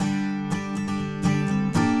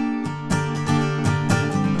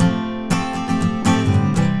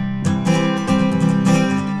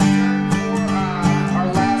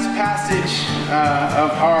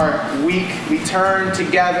week, we turn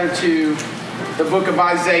together to the book of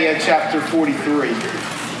Isaiah, chapter 43.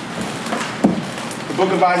 The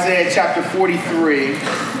book of Isaiah, chapter 43.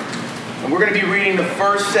 And we're going to be reading the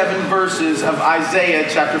first 7 verses of Isaiah,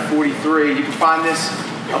 chapter 43. You can find this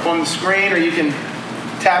up on the screen, or you can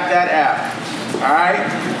tap that app. All right?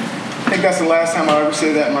 I think that's the last time I'll ever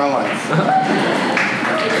say that in my life.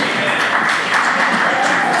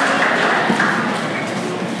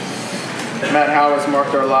 Matt Howard has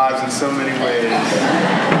marked our lives in so many ways.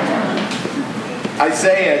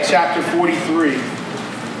 Isaiah chapter 43,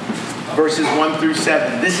 verses 1 through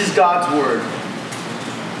 7. This is God's word.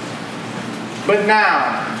 But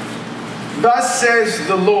now, thus says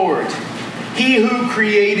the Lord, He who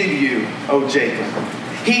created you, O Jacob,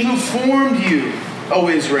 He who formed you, O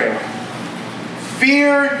Israel.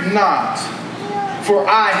 Fear not, for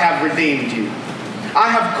I have redeemed you. I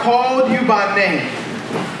have called you by name.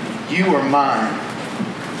 You are mine.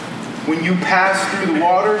 When you pass through the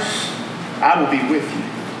waters, I will be with you.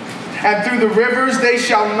 And through the rivers, they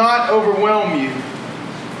shall not overwhelm you.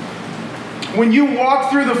 When you walk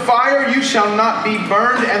through the fire, you shall not be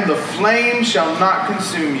burned, and the flame shall not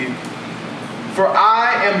consume you. For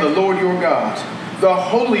I am the Lord your God, the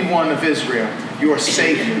Holy One of Israel, your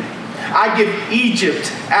Savior. I give Egypt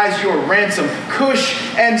as your ransom, Cush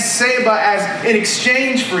and Seba as in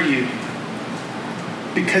exchange for you.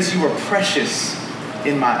 Because you are precious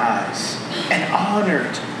in my eyes and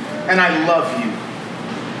honored, and I love you.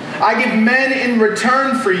 I give men in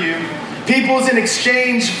return for you, peoples in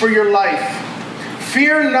exchange for your life.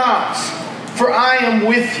 Fear not, for I am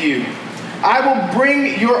with you. I will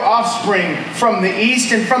bring your offspring from the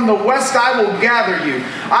east, and from the west I will gather you.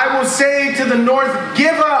 I will say to the north,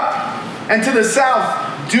 give up, and to the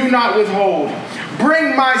south, do not withhold.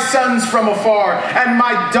 Bring my sons from afar and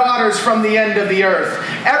my daughters from the end of the earth.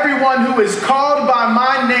 Everyone who is called by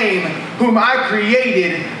my name, whom I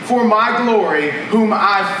created for my glory, whom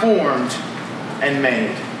I formed and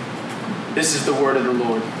made. This is the word of the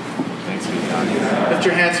Lord. Thanks be to God. Lift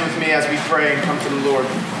your hands with me as we pray and come to the Lord.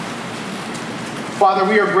 Father,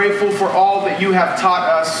 we are grateful for all that you have taught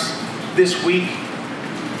us this week.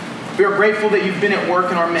 We are grateful that you've been at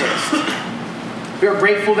work in our midst. We are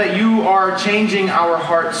grateful that you are changing our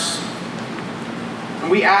hearts.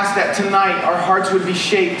 And we ask that tonight our hearts would be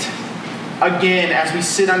shaped again as we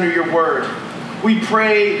sit under your word. We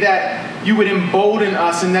pray that you would embolden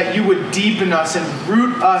us and that you would deepen us and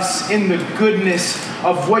root us in the goodness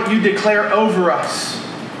of what you declare over us.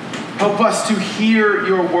 Help us to hear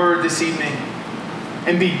your word this evening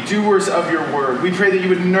and be doers of your word. We pray that you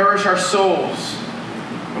would nourish our souls.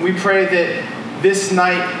 And we pray that this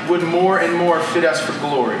night would more and more fit us for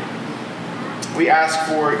glory. We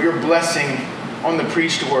ask for your blessing on the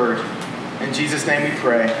preached word. In Jesus' name we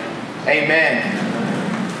pray. Amen.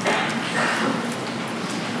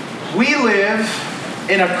 We live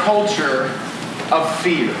in a culture of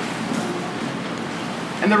fear.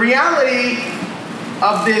 And the reality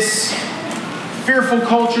of this fearful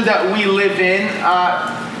culture that we live in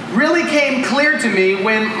really came clear to me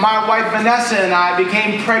when my wife Vanessa and I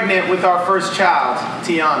became pregnant with our first child,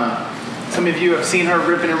 Tiana. Some of you have seen her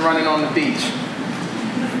ripping and running on the beach.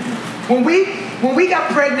 When we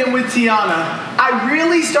got pregnant with Tiana, I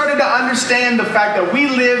really started to understand the fact that we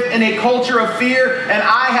live in a culture of fear, and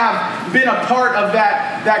I have been a part of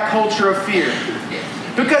that culture of fear.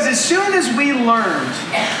 Because as soon as we learned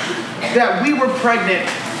that we were pregnant,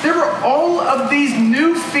 there were all of these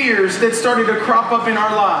new fears that started to crop up in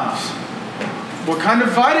our lives. What kind of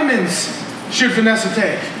vitamins should Vanessa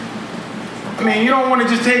take? I mean, you don't want to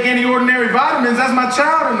just take any ordinary vitamins. That's my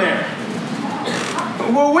child in there.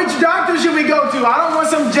 Well, which doctor should we go to? I don't want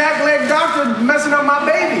some jackleg doctor messing up my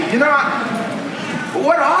baby. You know,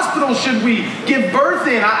 what hospital should we give birth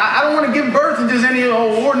in? I don't want to give birth in just any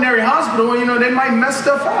ordinary hospital. You know, they might mess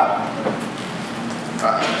stuff up.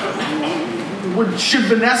 Should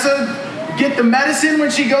Vanessa get the medicine when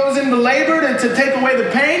she goes into labor to take away the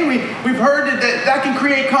pain? We've heard that can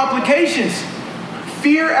create complications.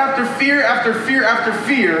 Fear after fear after fear after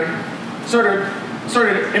fear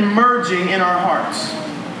started emerging in our hearts.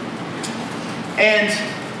 And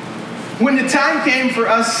when the time came for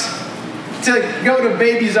us to go to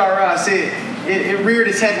Babies R Us, it reared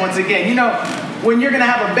its head once again. You know, when you're going to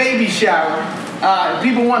have a baby shower,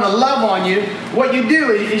 people want to love on you. What you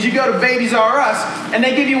do is you go to Babies R Us, and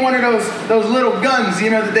they give you one of those little guns, you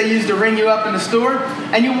know, that they use to ring you up in the store.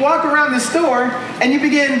 And you walk around the store, and you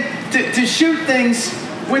begin to shoot things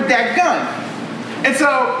with that gun. And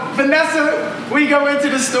so Vanessa, we go into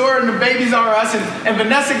the store and the Babies R Us, and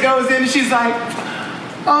Vanessa goes in and she's like,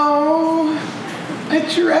 oh, a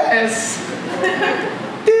dress.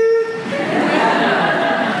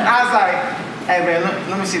 hey man,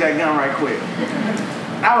 let me see that gun right quick.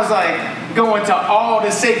 I was like going to all the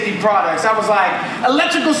safety products. I was like,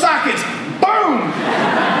 electrical sockets, boom.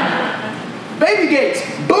 Baby gates,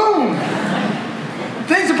 boom.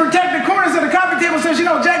 Things to protect the corners of the coffee table so you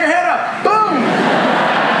don't jack your head up, boom.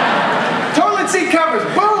 Toilet seat covers,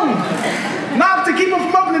 boom. Knobs to keep them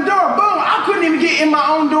from opening the door, boom. I couldn't even get in my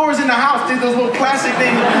own doors in the house, did those little plastic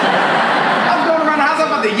things. I was going around the house, I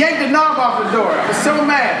was about to yank the knob off the door. I was so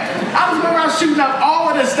mad. I was going around shooting up all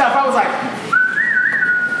of this stuff. I was like,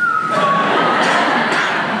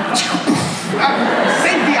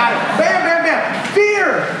 safety item, bam, bam, bam.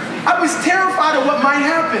 Fear. I was terrified of what might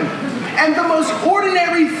happen. And the most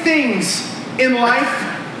ordinary things in life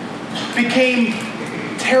became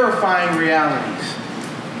terrifying realities.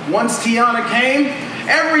 Once Tiana came,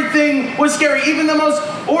 everything was scary. Even the most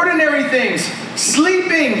ordinary things.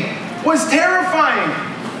 Sleeping was terrifying.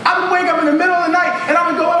 I would wake up in the middle of the night and I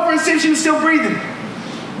would go over and see if she was still breathing.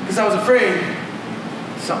 Because I was afraid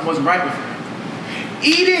something wasn't right with her.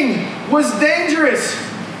 Eating was dangerous.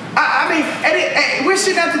 I mean, we're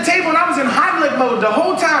sitting at the table and I was in Heimlich mode the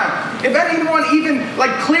whole time. If anyone even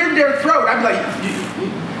cleared their throat, I'd be like,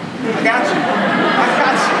 I got you. I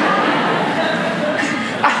got you.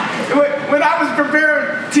 When I was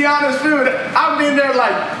preparing Tiana's food, I'd be in there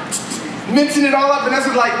mincing it all up, and that's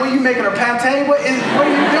like, what are you making, her pate? What are you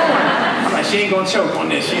doing? I'm like, she ain't gonna choke on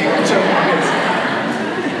this. She ain't gonna choke on this.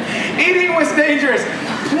 Eating was dangerous.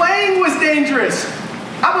 Playing was dangerous.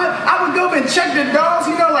 I would go and check the dogs.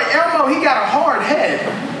 Elmo, he got a hard head.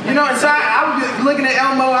 And so I would be looking at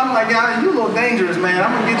Elmo. I'm like, you a little dangerous, man.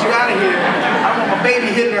 I'm gonna get you out of here. I want my baby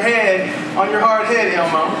hitting her head on your hard head,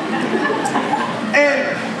 Elmo. And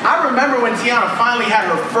I remember when Tiana finally had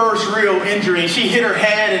her first real injury, and she hit her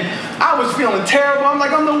head, and I was feeling terrible. I'm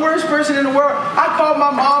like, I'm the worst person in the world. I called my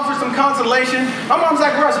mom for some consolation. My mom's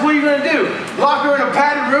like, Russ, what are you going to do? Lock her in a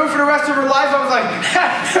padded room for the rest of her life? I was like,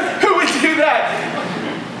 who would do that?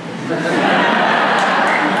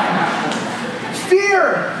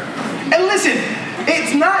 Fear. And listen,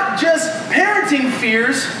 it's not just parenting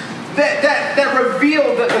fears that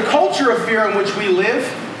reveal the culture of fear in which we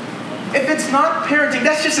live. If it's not parenting,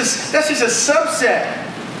 that's just a subset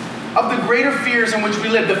of the greater fears in which we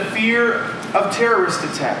live. The fear of terrorist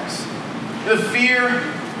attacks, the fear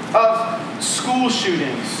of school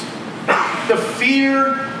shootings, the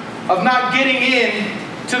fear of not getting in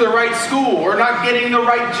to the right school, or not getting the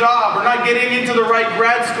right job, or not getting into the right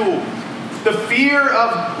grad school, the fear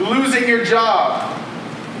of losing your job,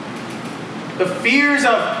 the fears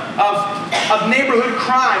of neighborhood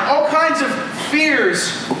crime, all kinds of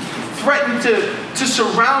fears threaten to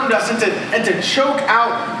surround us and to choke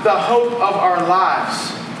out the hope of our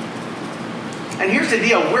lives. And here's the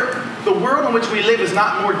deal. The world in which we live is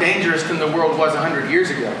not more dangerous than the world was 100 years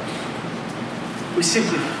ago. We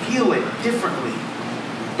simply feel it differently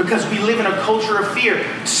because we live in a culture of fear.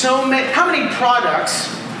 How many products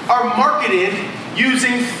are marketed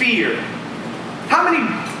using fear? How many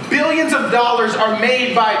billions of dollars are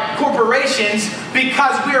made by corporations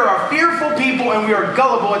because we are a fearful people and we are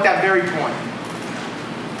gullible at that very point?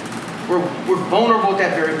 We're vulnerable at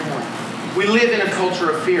that very point. We live in a culture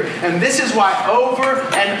of fear. And this is why over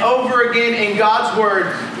and over again in God's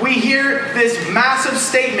Word, we hear this massive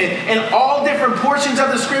statement. In all different portions of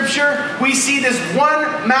the Scripture, we see this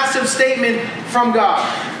one massive statement from God.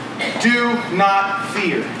 Do not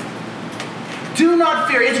fear. Do not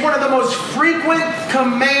fear. It's one of the most frequent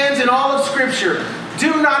commands in all of Scripture.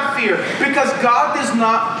 Do not fear. Because God does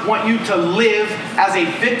not want you to live as a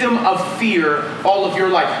victim of fear all of your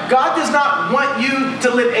life. God does not want you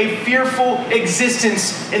to live a fearful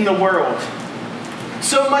existence in the world.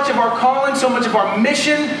 So much of our calling, so much of our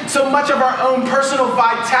mission, so much of our own personal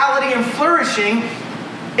vitality and flourishing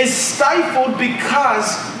is stifled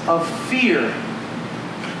because of fear.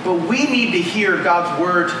 But we need to hear God's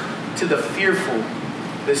word to the fearful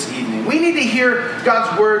this evening. We need to hear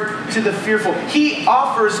God's word to the fearful. He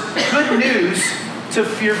offers good news to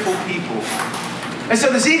fearful people. And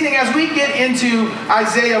so this evening, as we get into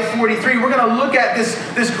Isaiah 43, we're going to look at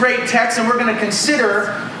this great text, and we're going to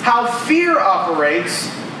consider how fear operates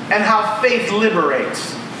and how faith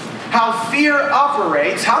liberates. How fear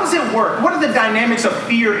operates. How does it work? What are the dynamics of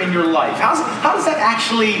fear in your life? How does it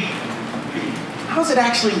actually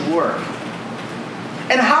work?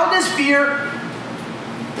 And how does fear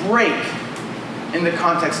break in the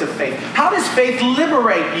context of faith? How does faith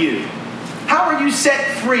liberate you? How are you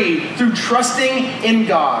set free through trusting in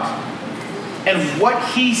God and what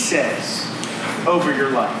He says over your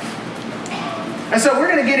life? And so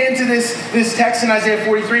we're going to get into this text in Isaiah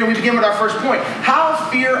 43, and we begin with our first point. How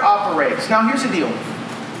fear operates. Now here's the deal.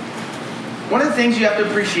 One of the things you have to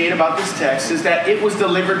appreciate about this text is that it was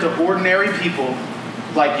delivered to ordinary people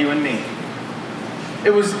like you and me.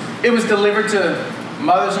 It was delivered to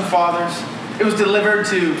mothers and fathers. It was delivered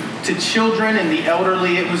to children and the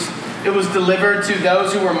elderly. It was delivered to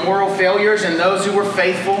those who were moral failures and those who were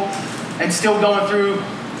faithful and still going through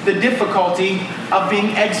the difficulty of being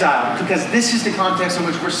exiled, because this is the context in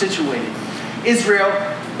which we're situated. Israel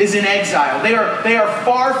is in exile. They are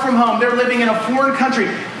far from home. They're living in a foreign country.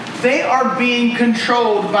 They are being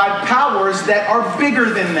controlled by powers that are bigger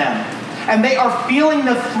than them. And they are feeling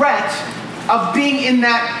the threat of being in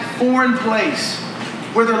that foreign place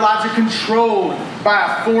where their lives are controlled by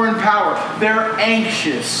a foreign power. They're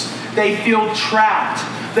anxious. They feel trapped.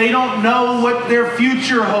 They don't know what their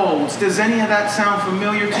future holds. Does any of that sound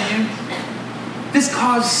familiar to you? This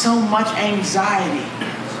caused so much anxiety.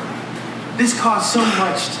 This caused so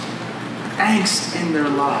much angst in their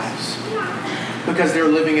lives because they're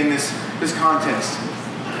living in this context.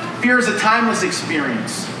 Fear is a timeless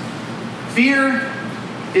experience. Fear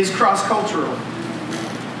is cross-cultural.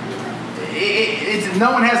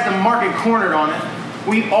 No one has the market cornered on it.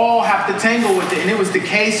 We all have to tangle with it, and it was the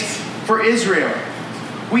case for Israel.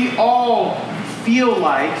 We all feel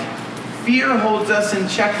like fear holds us in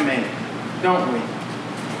checkmate, don't we?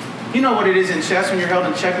 You know what it is in chess when you're held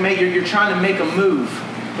in checkmate? You're trying to make a move,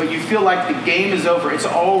 but you feel like the game is over. It's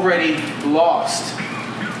already lost.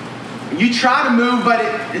 You try to move, but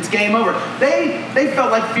it's game over. They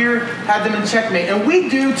felt like fear had them in checkmate, and we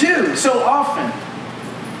do too, so often.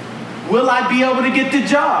 Will I be able to get the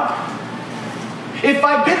job? If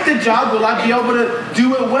I get the job, will I be able to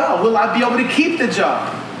do it well? Will I be able to keep the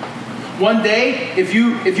job? One day, if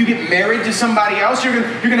you get married to somebody else, you're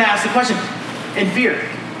gonna ask the question, in fear,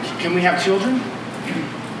 can we have children?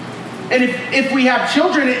 And if we have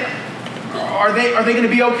children, are they going to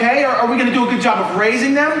be okay? Or are we going to do a good job of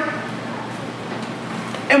raising them?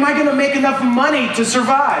 Am I going to make enough money to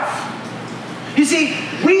survive? You see,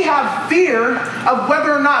 we have fear of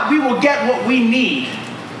whether or not we will get what we need.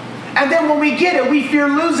 And then when we get it, we fear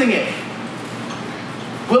losing it.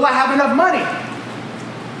 Will I have enough money?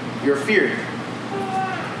 You're feared.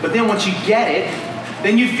 But then once you get it,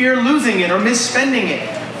 then you fear losing it or misspending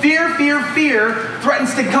it. Fear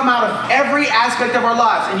threatens to come out of every aspect of our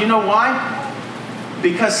lives. And you know why?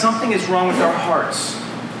 Because something is wrong with our hearts.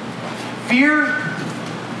 Fear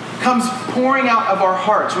comes pouring out of our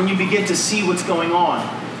hearts when you begin to see what's going on.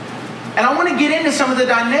 And I want to get into some of the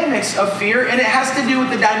dynamics of fear, and it has to do with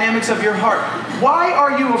the dynamics of your heart. Why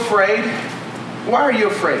are you afraid? Why are you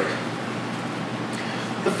afraid?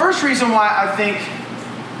 The first reason why I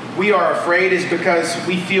think we are afraid is because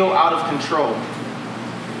we feel out of control.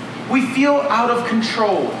 We feel out of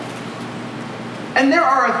control. And there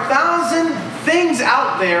are 1,000 things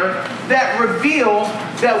out there that reveal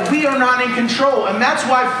that we are not in control. And that's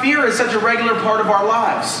why fear is such a regular part of our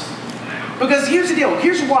lives. Because here's the deal.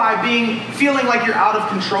 Here's why feeling like you're out of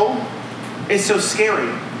control is so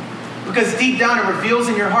scary. Because deep down it reveals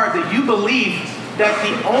in your heart that you believe that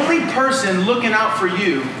the only person looking out for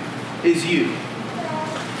you is you.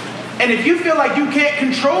 And if you feel like you can't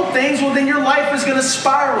control things, well, then your life is going to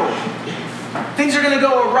spiral. Things are going to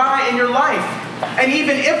go awry in your life. And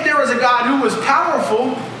even if there was a God who was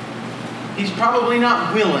powerful, he's probably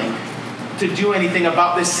not willing to do anything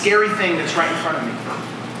about this scary thing that's right in front of me.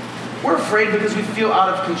 We're afraid because we feel out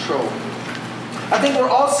of control. I think we're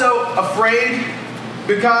also afraid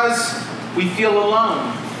because we feel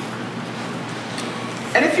alone.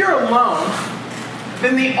 And if you're alone,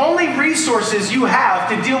 then the only resources you have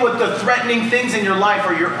to deal with the threatening things in your life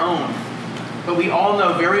are your own. But we all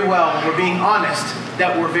know very well, when we're being honest,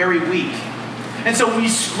 that we're very weak. And so we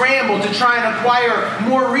scramble to try and acquire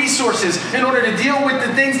more resources in order to deal with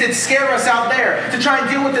the things that scare us out there, to try and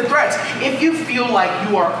deal with the threats. If you feel like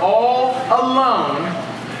you are all alone,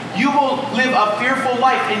 you will live a fearful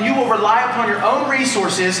life and you will rely upon your own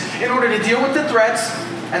resources in order to deal with the threats.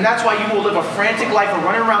 And that's why you will live a frantic life of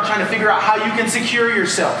running around trying to figure out how you can secure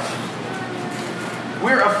yourself.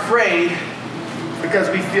 We're afraid because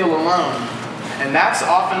we feel alone. And that's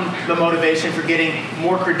often the motivation for getting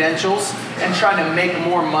more credentials and trying to make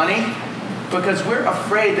more money, because we're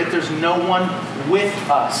afraid that there's no one with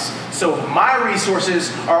us. So my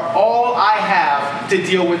resources are all I have to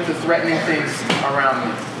deal with the threatening things around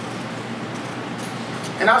me.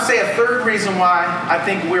 And I'll say a third reason why I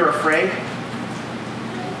think we're afraid.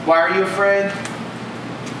 Why are you afraid?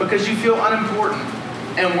 Because you feel unimportant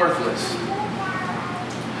and worthless.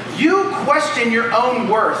 You question your own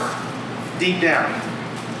worth deep down.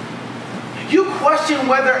 You question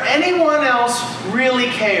whether anyone else really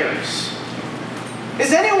cares.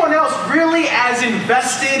 Is anyone else really as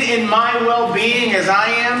invested in my well-being as I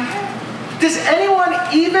am? Does anyone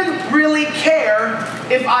even really care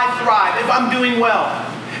if I thrive, if I'm doing well?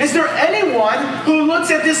 Is there anyone who looks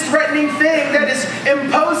at this threatening thing that is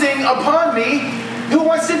imposing upon me who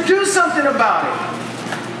wants to do something about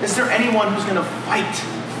it? Is there anyone who's going to fight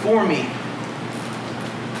for me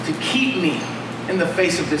to keep me in the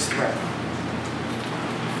face of this threat?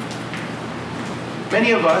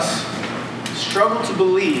 Many of us struggle to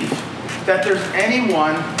believe that there's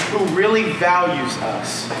anyone who really values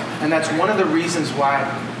us. And that's one of the reasons why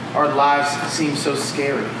our lives seem so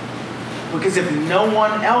scary. Because if no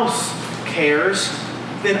one else cares,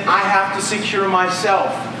 then I have to secure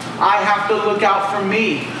myself. I have to look out for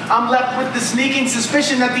me. I'm left with the sneaking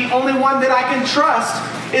suspicion that the only one that I can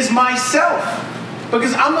trust is myself.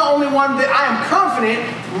 Because I'm the only one that I am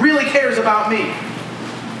confident really cares about me.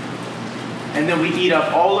 And then we eat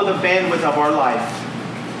up all of the bandwidth of our life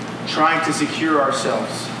trying to secure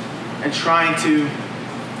ourselves and trying to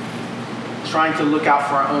look out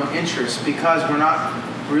for our own interests because we're not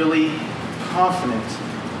really confident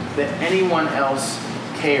that anyone else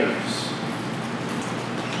cares.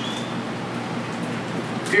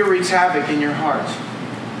 Fear wreaks havoc in your heart.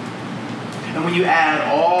 And when you add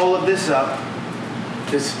all of this up,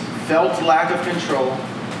 this felt lack of control,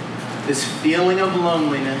 this feeling of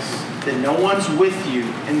loneliness, that no one's with you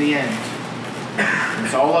in the end,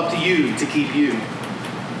 it's all up to you to keep you.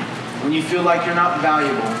 When you feel like you're not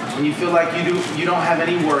valuable, when you feel like you don't have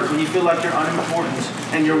any worth, when you feel like you're unimportant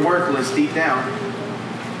and you're worthless deep down,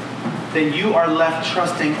 then you are left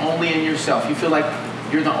trusting only in yourself. You feel like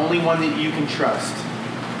you're the only one that you can trust.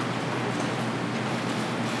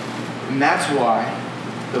 And that's why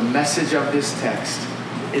the message of this text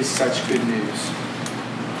is such good news.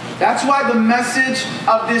 That's why the message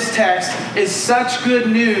of this text is such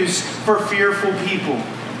good news for fearful people.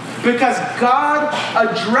 Because God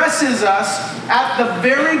addresses us at the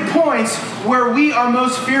very points where we are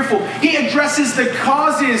most fearful. He addresses the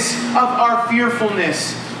causes of our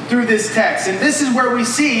fearfulness through this text. And this is where we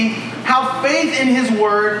see how faith in His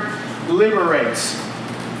Word liberates.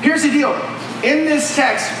 Here's the deal. In this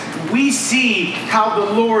text, we see how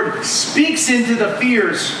the Lord speaks into the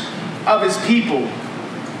fears of His people.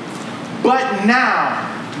 But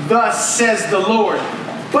now, thus says the Lord.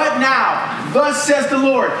 But now, thus says the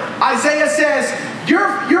Lord. Isaiah says,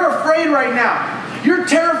 you're afraid right now. You're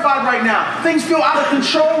terrified right now. Things feel out of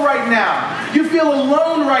control right now. You feel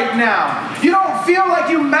alone right now. You don't feel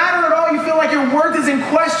like you matter at all. You feel like your worth is in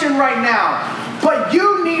question right now. But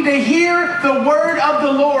you need to hear the word of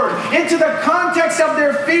the Lord. Into the context of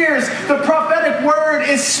their fears, the prophetic word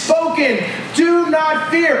is spoken. Do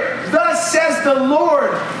not fear. Thus says the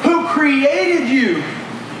Lord who created you.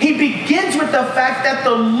 He begins with the fact that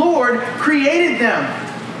the Lord created them.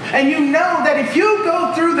 And you know that if you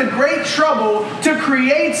go through the great trouble to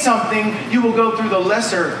create something, you will go through the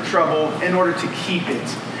lesser trouble in order to keep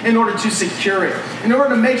it, in order to secure it, in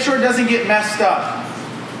order to make sure it doesn't get messed up,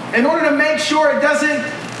 in order to make sure it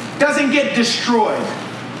doesn't get destroyed.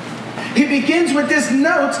 He begins with this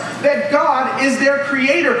note that God is their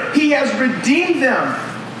creator. He has redeemed them.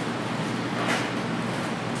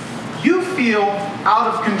 You feel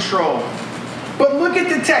out of control. But look at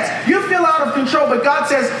the text. You feel out of control, but God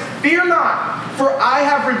says, fear not, for I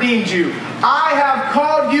have redeemed you. I have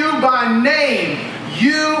called you by name.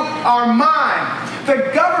 You are mine.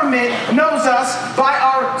 The government knows us by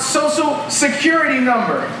our social security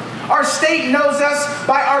number. Our state knows us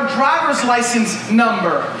by our driver's license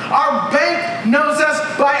number. Our bank knows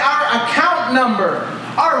us by our account number.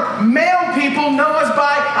 Our mail people know us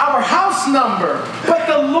by our house number. But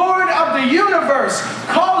the Lord of the universe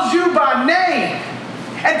calls you by name.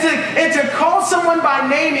 And to call someone by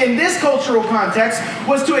name in this cultural context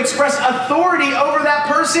was to express authority over that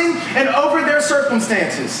person and over their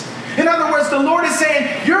circumstances. In other words, the Lord is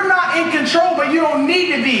saying, you're not in control, but you don't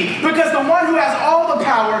need to be. Because the one who has all the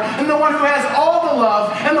power and the one who has all the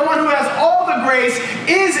love and the one who has all the grace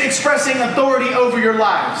is expressing authority over your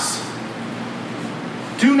lives.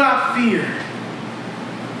 Do not fear.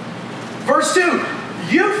 Verse 2,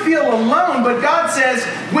 you feel alone, but God says,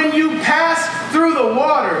 when you pass through the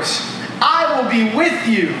waters, I will be with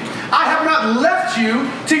you. I have not left you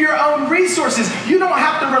to your own resources. You don't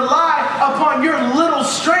have to rely upon your little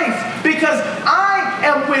strength because I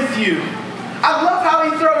am with you. I love how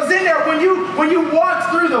he throws in there, when you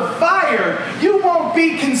walk through the fire, you won't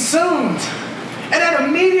be consumed. And that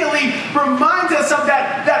immediately reminds us of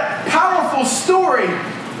that powerful story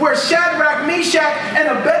where Shadrach, Meshach, and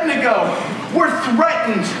Abednego were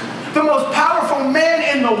threatened the most powerful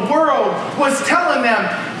man in the world, was telling them,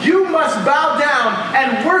 you must bow down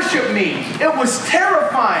and worship me. It was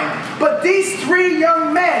terrifying. But these three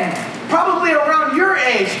young men, probably around your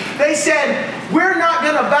age, they said, we're not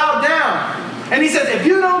going to bow down. And he says, if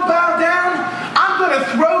you don't bow down, I'm going to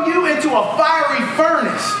throw you into a fiery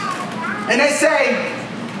furnace. And they say,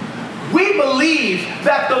 we believe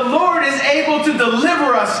that the Lord is able to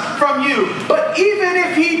deliver us from you. But even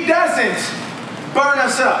if he doesn't, burn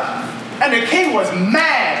us up. And the king was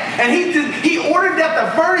mad. And he ordered that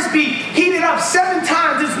the furnace be heated up 7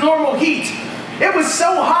 times its normal heat. It was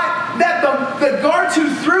so hot that the guards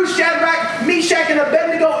who threw Shadrach, Meshach, and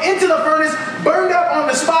Abednego into the furnace burned up on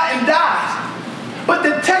the spot and died. But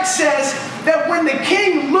the text says that when the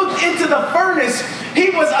king looked into the furnace,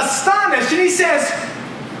 he was astonished. And he says,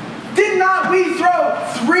 did not we throw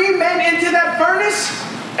 3 men into that furnace?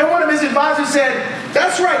 And one of his advisors said,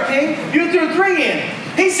 that's right, king. You threw 3 in.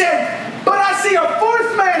 He said, but I see a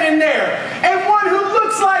 4th man in there, and one who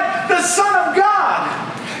looks like the Son of God.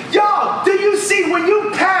 Y'all, do you see when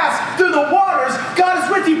you pass through the waters, God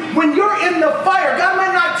is with you. When you're in the fire, God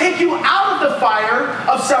may not take you out of the fire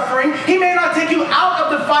of suffering. He may not take you out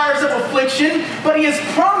of the fires of affliction, but he has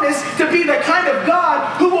promised to be the kind of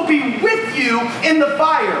God who will be with you in the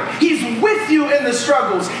fire. He's with you in the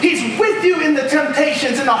struggles. He's with you in the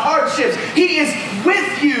temptations and the hardships. He is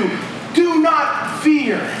with you. Do not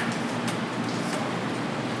fear.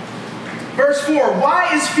 Verse 4,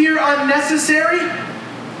 why is fear unnecessary?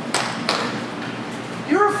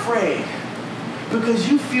 You're afraid because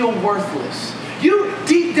you feel worthless.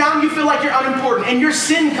 Deep down, you feel like you're unimportant, and your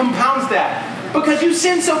sin compounds that. Because you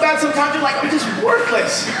sin so bad sometimes, you're like, I'm just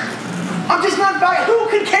worthless. I'm just not valuable. Who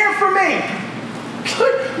could care for me?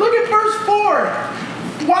 Look at verse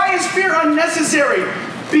 4. Why is fear unnecessary?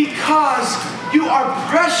 Because you are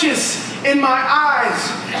precious in my eyes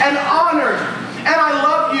and honored, and I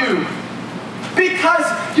love you. Because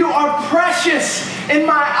you are precious in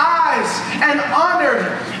my eyes and honored,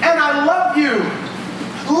 and I love you.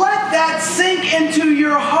 Let that sink into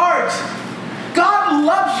your heart. God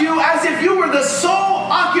loves you as if you were the sole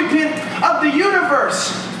occupant of the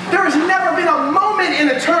universe. There has never been a moment in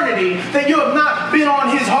eternity that you have not been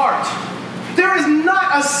on his heart. There is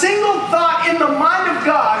not a single thought in the mind of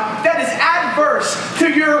God that is adverse to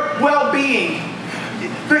your well-being.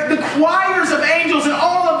 The choirs of angels and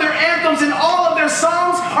all of their anthems and all of their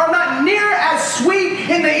songs are not near as sweet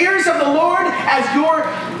in the ears of the Lord as your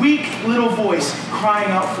weak little voice crying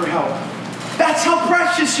out for help. That's how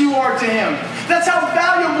precious you are to him. That's how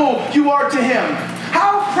valuable you are to him.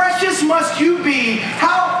 How precious must you be?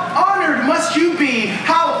 How honored must you be?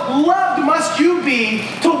 How loved must you be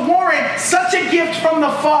to warrant such a gift from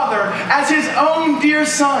the Father as his own dear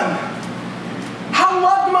Son? How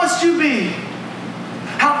loved must you be?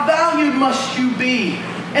 How valued must you be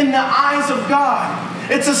in the eyes of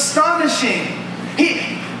God? It's astonishing.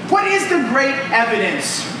 What is the great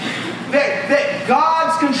evidence that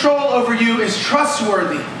God's control over you is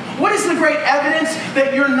trustworthy? What is the great evidence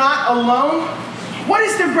that you're not alone? What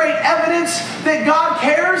is the great evidence that God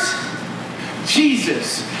cares?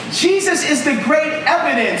 Jesus. Jesus is the great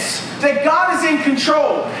evidence that God is in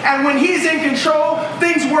control. And when he's in control,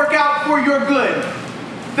 things work out for your good.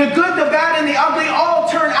 The good, the bad, and the ugly all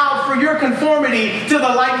turn out for your conformity to the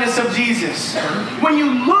likeness of Jesus. When you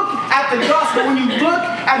look at the gospel, when you look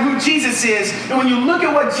at who Jesus is, and when you look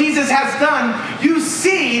at what Jesus has done, you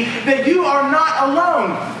see that you are not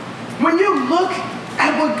alone. When you look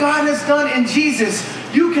at what God has done in Jesus,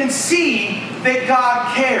 you can see that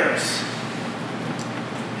God cares.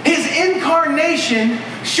 His incarnation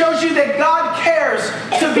shows you that God cares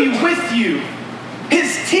to be with you.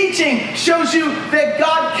 His teaching shows you that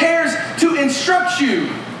God cares to instruct you.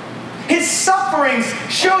 His sufferings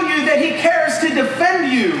show you that he cares to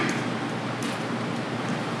defend you.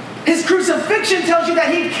 His crucifixion tells you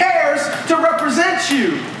that he cares to represent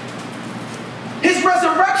you. His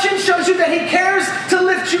resurrection shows you that he cares to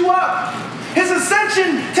lift you up. His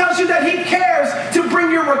ascension tells you that he cares to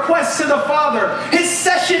bring your requests to the Father. His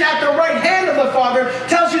session at the right hand of the Father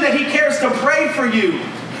tells you that he cares to pray for you.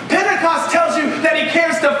 Pentecost tells you that he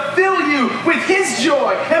cares to fill you with his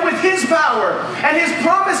joy and with his power. And his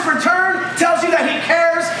promised return tells you that he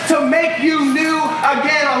cares to make you new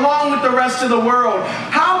again along with the rest of the world.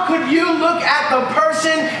 How could you look at the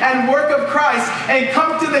person and work of Christ and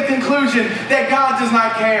come to the conclusion that God does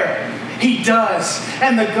not care? He does.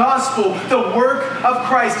 And the gospel, the work of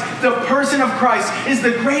Christ, the person of Christ is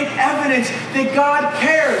the great evidence that God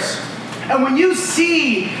cares. And when you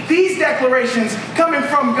see these declarations coming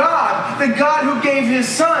from God, the God who gave his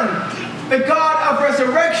Son, the God of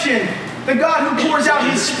resurrection, the God who pours out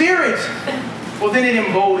His Spirit, well, then it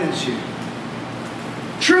emboldens you.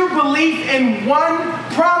 True belief in one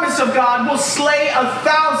promise of God will slay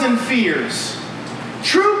 1,000 fears.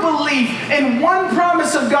 True belief in one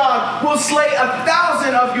promise of God will slay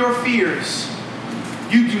 1,000 of your fears.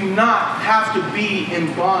 You do not have to be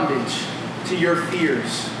in bondage to your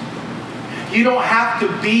fears. You don't have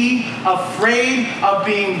to be afraid of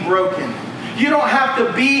being broken. You don't have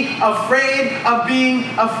to be afraid of being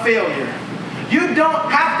a failure. You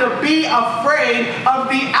don't have to be afraid of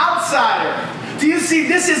the outsider. Do you see,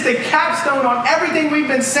 this is the capstone on everything we've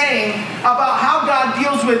been saying about how God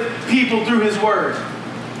deals with people through His Word.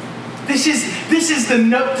 This is the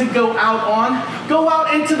note to go out on. Go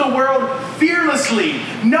out into the world fearlessly,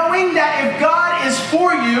 knowing that if God is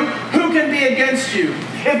for you, who can be against you?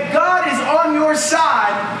 If God is on your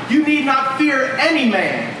side, you need not fear any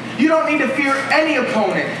man. You don't need to fear any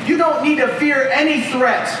opponent. You don't need to fear any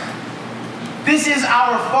threat. This is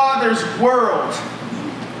our Father's world,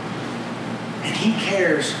 and He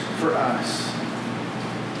cares for us.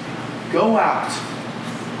 Go out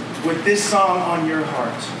with this song on your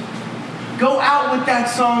heart. Go out with that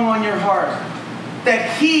song on your heart,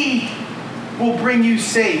 that He will bring you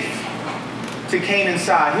safe to Canaan's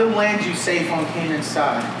side. He'll land you safe on Canaan's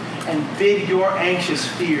side and bid your anxious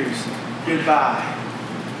fears goodbye.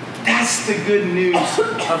 That's the good news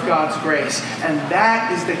of God's grace. And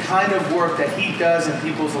that is the kind of work that He does in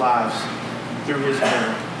people's lives through His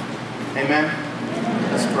Word. Amen?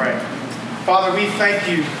 Let's pray. Father, we thank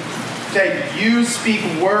You that You speak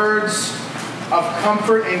words of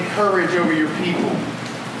comfort and courage over Your people.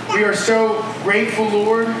 We are so grateful,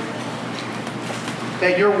 Lord,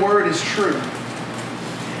 that Your Word is true.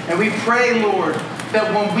 And we pray, Lord,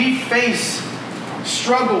 that when we face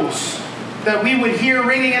struggles, that we would hear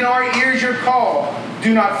ringing in our ears Your call,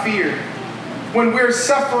 do not fear. When we're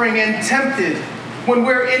suffering and tempted, when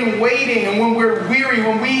we're in waiting and when we're weary,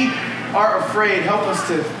 when we are afraid, help us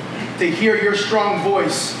to hear Your strong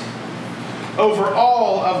voice over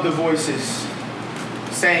all of the voices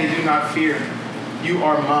saying, do not fear, You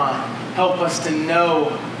are mine. Help us to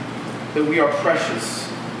know that we are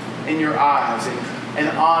precious in Your eyes and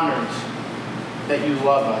honored that You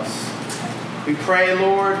love us. We pray,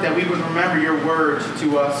 Lord, that we would remember Your word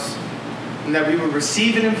to us and that we would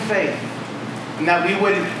receive it in faith and that we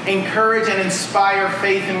would encourage and inspire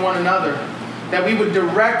faith in one another, that we would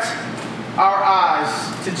direct our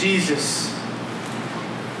eyes to Jesus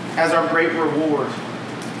as our great reward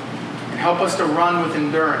and help us to run with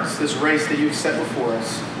endurance this race that You've set before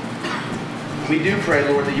us. We do pray,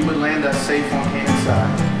 Lord, that You would land us safe on Canaan's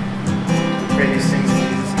side. We pray these things